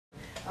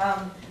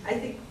I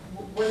think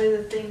one of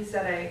the things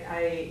that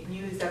I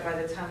knew is that by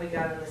the time we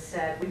got on the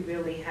set, we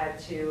really had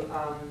to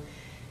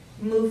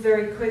move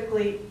very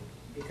quickly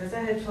because I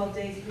had 12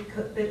 days,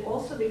 but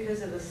also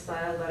because of the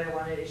style that I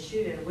wanted to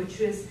shoot in, which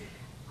was,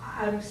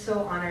 I'm so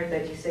honored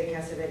that you say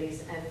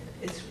Cassavetes, and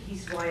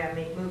he's why I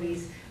make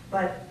movies,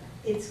 but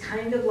it's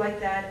kind of like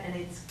that,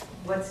 and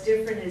what's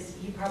different is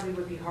he probably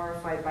would be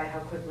horrified by how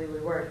quickly we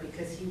work,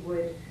 because he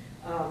would,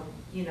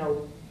 you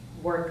know,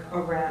 work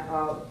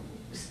around,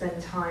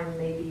 spend time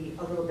maybe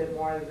a little bit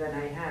more than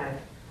I had.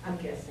 I'm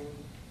guessing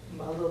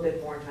a little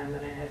bit more time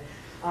than I had.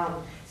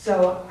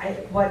 So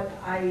what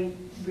I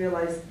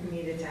realized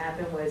needed to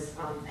happen was,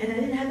 and I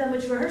didn't have that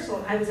much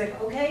rehearsal. I was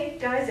like, okay,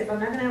 guys, if I'm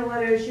not going to have a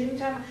lot of shooting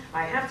time,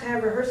 I have to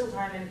have rehearsal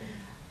time.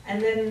 And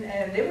then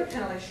they were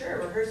kind of like, sure,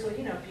 rehearsal,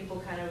 you know,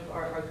 people kind of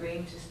are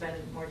agreeing to spend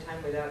more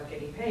time without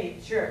getting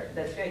paid. Sure,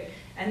 that's great.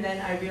 And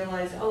then I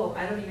realized, oh,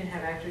 I don't even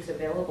have actors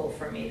available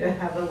for me to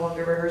have a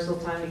longer rehearsal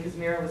time because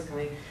Mira was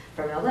coming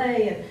from LA.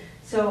 And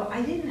so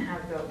I didn't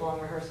have the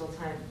long rehearsal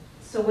time.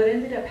 So what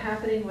ended up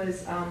happening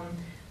was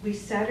we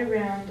sat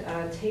around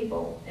a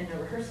table in a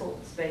rehearsal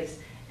space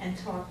and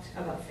talked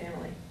about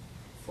family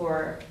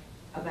for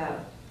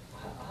about,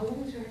 how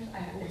long was rehearsal?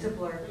 It's a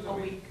blur, a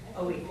week.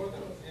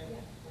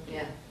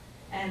 Yeah,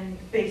 and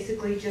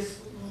basically just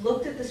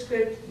looked at the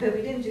script, but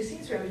we didn't do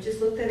scenes where we just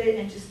looked at it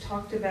and just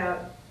talked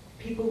about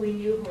people we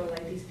knew who were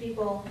like these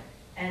people,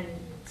 and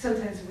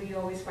sometimes we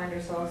always find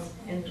ourselves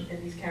in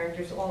these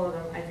characters, all of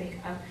them. I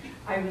think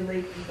I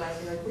relate to people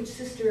asking like, which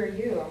sister are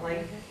you? I'm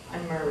like,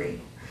 I'm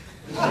Murray.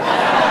 You have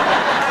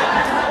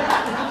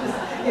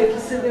to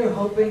sit there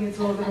hoping it's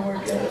all going to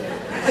work out.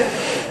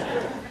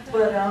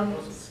 But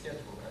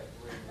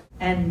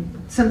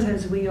and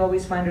sometimes we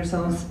always find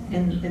ourselves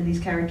in these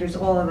characters,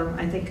 all of them.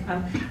 I think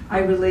I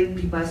relate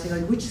to people asking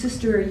like, which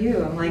sister are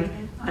you? I'm like,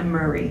 I'm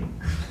Murray.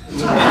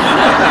 You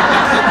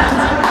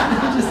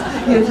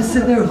have to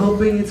sit there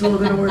hoping it's all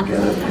going to work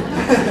out.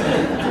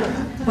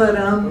 But